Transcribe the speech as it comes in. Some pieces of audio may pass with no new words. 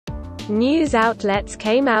News outlets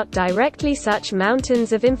came out directly such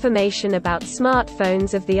mountains of information about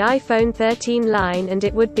smartphones of the iPhone 13 line, and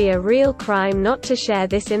it would be a real crime not to share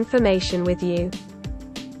this information with you.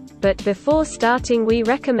 But before starting, we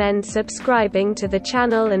recommend subscribing to the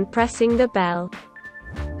channel and pressing the bell.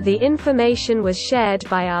 The information was shared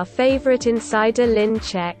by our favorite insider Lynn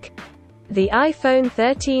Check. The iPhone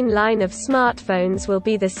 13 line of smartphones will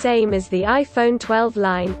be the same as the iPhone 12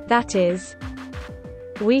 line, that is,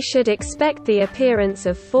 we should expect the appearance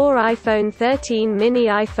of 4 iPhone 13 mini,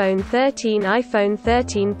 iPhone 13, iPhone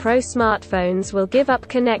 13 Pro smartphones will give up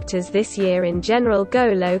connectors this year in general.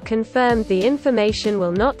 Golo confirmed the information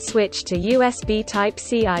will not switch to USB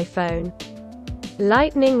Type-C iPhone.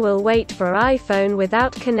 Lightning will wait for iPhone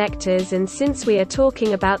without connectors, and since we are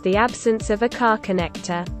talking about the absence of a car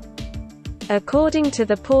connector. According to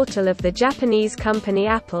the portal of the Japanese company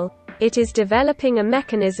Apple, it is developing a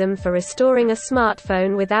mechanism for restoring a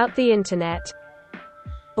smartphone without the internet.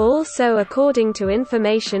 Also, according to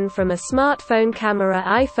information from a smartphone camera,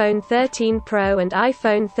 iPhone 13 Pro and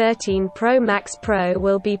iPhone 13 Pro Max Pro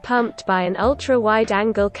will be pumped by an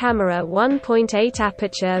ultra-wide-angle camera 1.8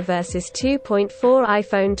 aperture versus 2.4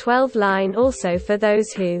 iPhone 12 line. Also, for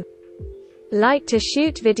those who like to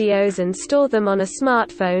shoot videos and store them on a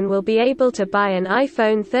smartphone will be able to buy an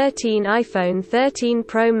iPhone 13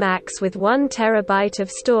 Pro Max with 1 TB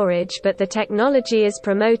of storage, but the technology is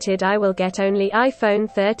promoted. I will get only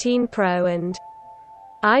iPhone 13 Pro and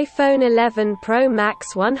iPhone 11 Pro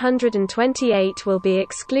Max 128 will be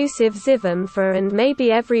exclusive XIVM for, and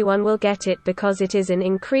maybe everyone will get it because it is an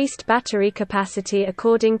increased battery capacity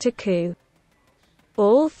according to Ku.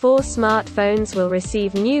 All 4 smartphones will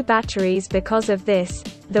receive new batteries because of this.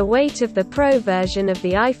 The weight of the Pro version of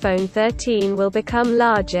the iPhone 13 will become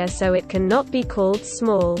larger, so it cannot be called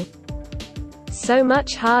small. So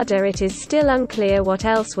much harder. It is still unclear what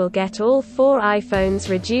else will get all 4 iPhones.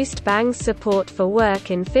 Reduced bangs support for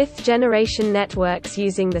work in 5th generation networks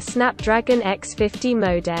using the Snapdragon X50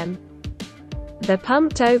 modem. The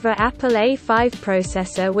pumped-over Apple A5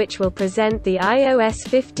 processor, which will present the iOS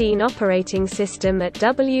 15 operating system at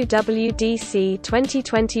WWDC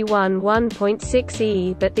 2021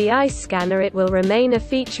 1.6e, but the ice scanner, it will remain a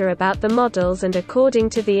feature about the models, and according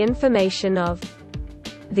to the information of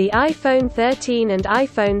the iPhone 13 and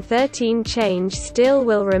iPhone 13 change still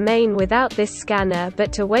will remain without this scanner,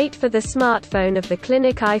 but to wait for the smartphone of the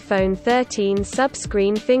Clinic iPhone 13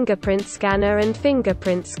 subscreen fingerprint scanner and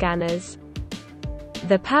fingerprint scanners.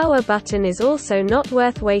 The power button is also not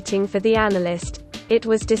worth waiting for the analyst. It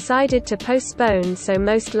was decided to postpone, so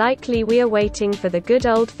most likely we are waiting for the good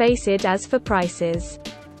old-fashioned. As for prices,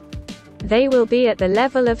 they will be at the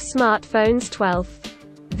level of smartphones 12th.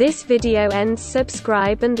 This video ends.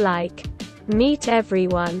 Subscribe and like. Meet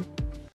everyone.